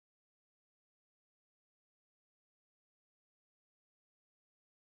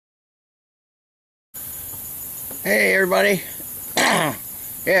Hey everybody. Yeah,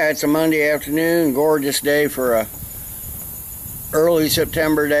 it's a Monday afternoon, gorgeous day for a early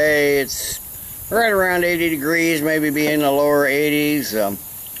September day. It's right around 80 degrees, maybe be in the lower 80s.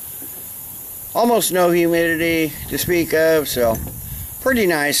 Almost no humidity to speak of, so pretty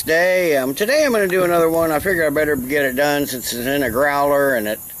nice day. Today I'm going to do another one. I figured I better get it done since it's in a growler and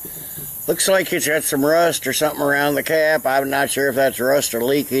it looks like it's got some rust or something around the cap. I'm not sure if that's rust or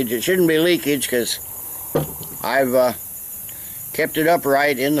leakage. It shouldn't be leakage because I've kept it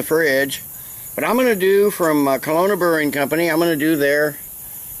upright in the fridge. But I'm going to do from Kalona Brewing Company, I'm going to do their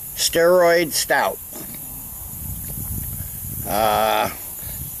Steroid Stout.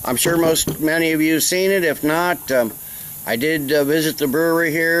 I'm sure many of you have seen it. If not, I did visit the brewery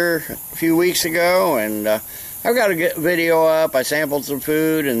here a few weeks ago, and I've got a video up. I sampled some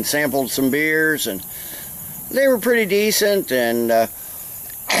food and sampled some beers, and they were pretty decent. And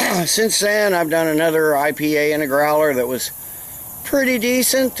since then, I've done another IPA in a growler that was pretty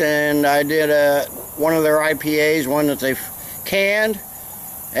decent, and I did one of their IPAs, one that they've canned,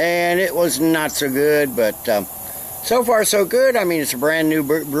 and it was not so good, but so far so good. I mean, it's a brand new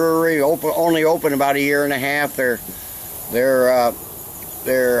brewery, only open about a year and a half. Their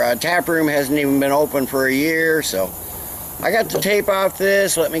tap room hasn't even been open for a year, so I got the tape off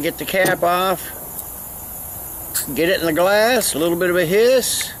this. Let me get the cap off. Get it in the glass, a little bit of a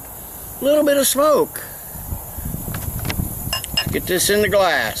hiss, a little bit of smoke. Get this in the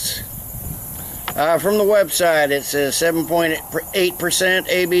glass. From the website, it says 7.8%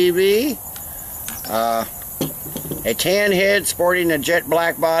 ABV. A tan head sporting a jet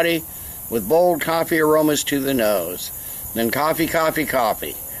black body with bold coffee aromas to the nose. Then coffee, coffee,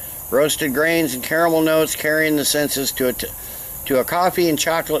 coffee. Roasted grains and caramel notes carrying the senses to a coffee and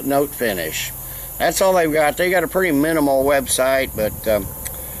chocolate note finish. That's all they've got. They got a pretty minimal website, but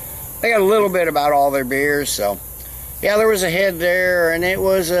they got a little bit about all their beers. So, yeah, there was a head there, and it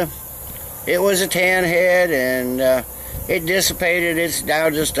was a tan head, and it dissipated. It's now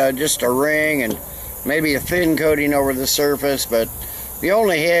just a ring and maybe a thin coating over the surface. But the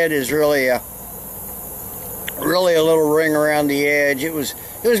only head is really a little ring around the edge. It was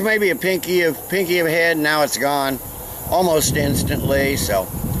maybe a pinky of head. Now it's gone almost instantly. So.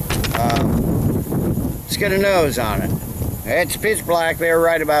 Let's get a nose on it. It's pitch black. They were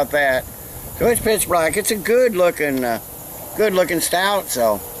right about that. So it's pitch black. It's a good looking stout.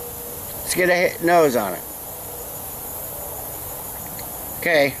 So let's get a nose on it.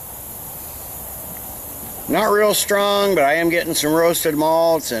 Okay. Not real strong, but I am getting some roasted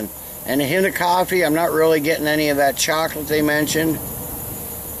malts and a hint of coffee. I'm not really getting any of that chocolate they mentioned.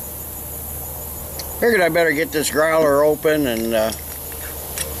 Figured I better get this growler open, and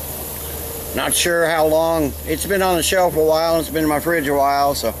not sure how long. It's been on the shelf a while, and it's been in my fridge a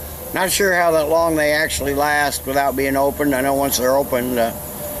while, so not sure how that long they actually last without being opened. I know once they're opened,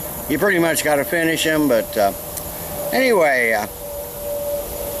 you pretty much got to finish them, but anyway,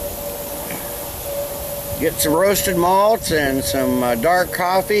 get some roasted malts and some dark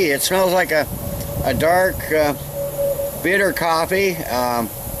coffee. It smells like a dark, bitter coffee.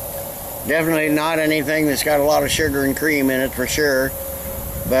 Definitely not anything that's got a lot of sugar and cream in it for sure,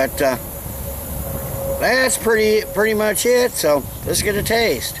 but that's pretty much it. So let's get a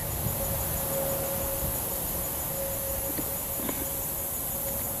taste.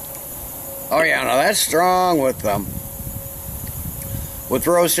 Oh yeah, now that's strong with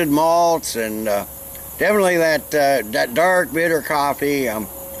roasted malts, and definitely that dark bitter coffee.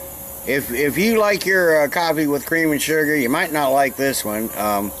 If you like your coffee with cream and sugar, you might not like this one.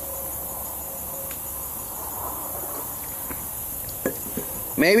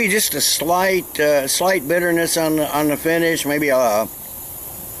 Maybe just a slight bitterness on the finish. Maybe like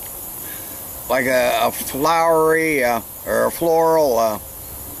a flowery or a floral,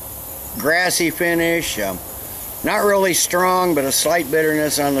 grassy finish. Not really strong, but a slight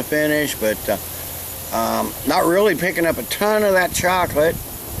bitterness on the finish. But not really picking up a ton of that chocolate.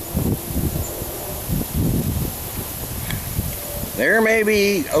 There may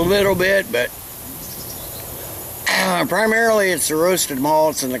be a little bit, but primarily it's the roasted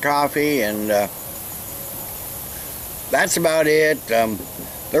malts and the coffee, and that's about it.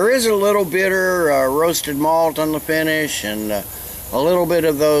 There is a little bitter roasted malt on the finish, and a little bit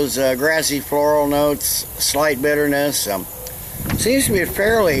of those grassy floral notes, slight bitterness. Seems to be a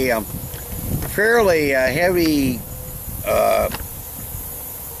fairly heavy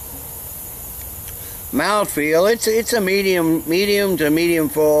mouthfeel. It's a medium to medium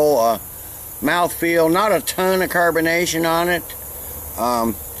full mouthfeel. Not a ton of carbonation on it.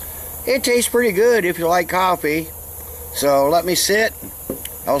 It tastes pretty good if you like coffee. So let me sit,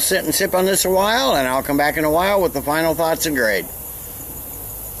 I'll sit and sip on this a while, and I'll come back in a while with the final thoughts and grade.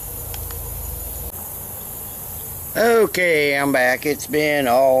 Okay, I'm back. It's been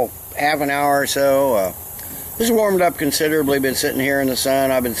half an hour or so. This has warmed up considerably. Been sitting here in the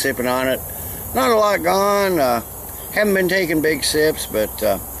sun. I've been sipping on it. Not a lot gone. Haven't been taking big sips, but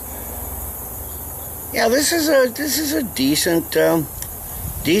yeah, this is a decent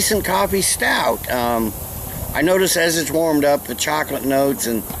coffee stout. I notice as it's warmed up, the chocolate notes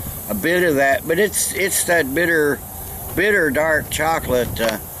and a bit of that, but it's that bitter dark chocolate.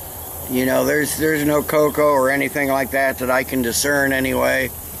 You know, there's no cocoa or anything like that I can discern anyway.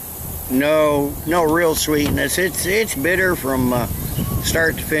 No real sweetness. It's bitter from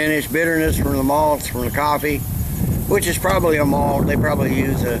start to finish. Bitterness from the malts, from the coffee, which is probably a malt. They probably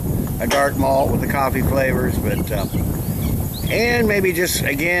use a dark malt with the coffee flavors, but and maybe just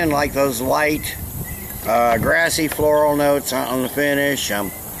again like those light grassy floral notes on the finish.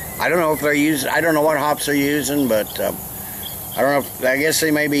 I don't know if they're using. I don't know what hops they're using, but I don't know. I guess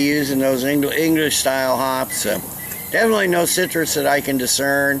they may be using those English style hops. Definitely no citrus that I can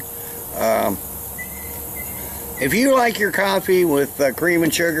discern. If you like your coffee with cream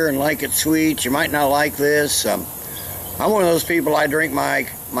and sugar and like it sweet, you might not like this. I'm one of those people. I drink my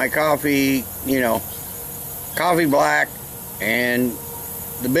coffee, you know, coffee black, and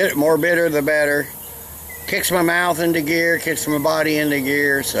the more bitter the better. Kicks my mouth into gear, kicks my body into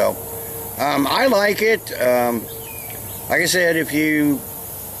gear. So I like it. Like I said, if you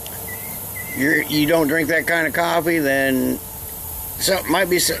don't drink that kind of coffee, then something might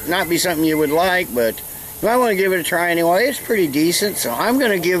not be something you would like, but you might want to give it a try anyway. It's pretty decent. So I'm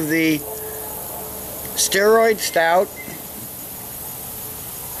going to give the Steroid Stout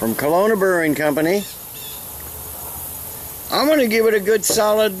from Kalona Brewing Company, I'm going to give it a good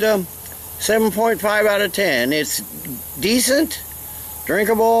solid 7.5 out of 10. It's decent,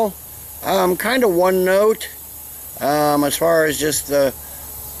 drinkable, kind of one note as far as just the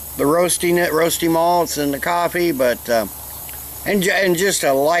roasty malts and the coffee, but and just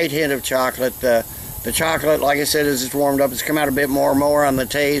a light hint of chocolate. The chocolate, like I said, as it's warmed up, it's come out a bit more on the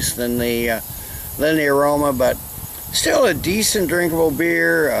taste than the aroma, but still a decent drinkable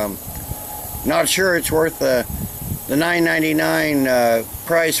beer. Not sure it's worth the $9.99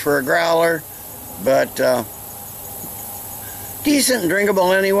 price for a growler, but decent and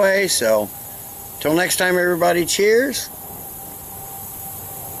drinkable anyway. So till next time, everybody, cheers.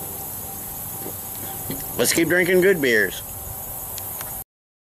 Let's keep drinking good beers.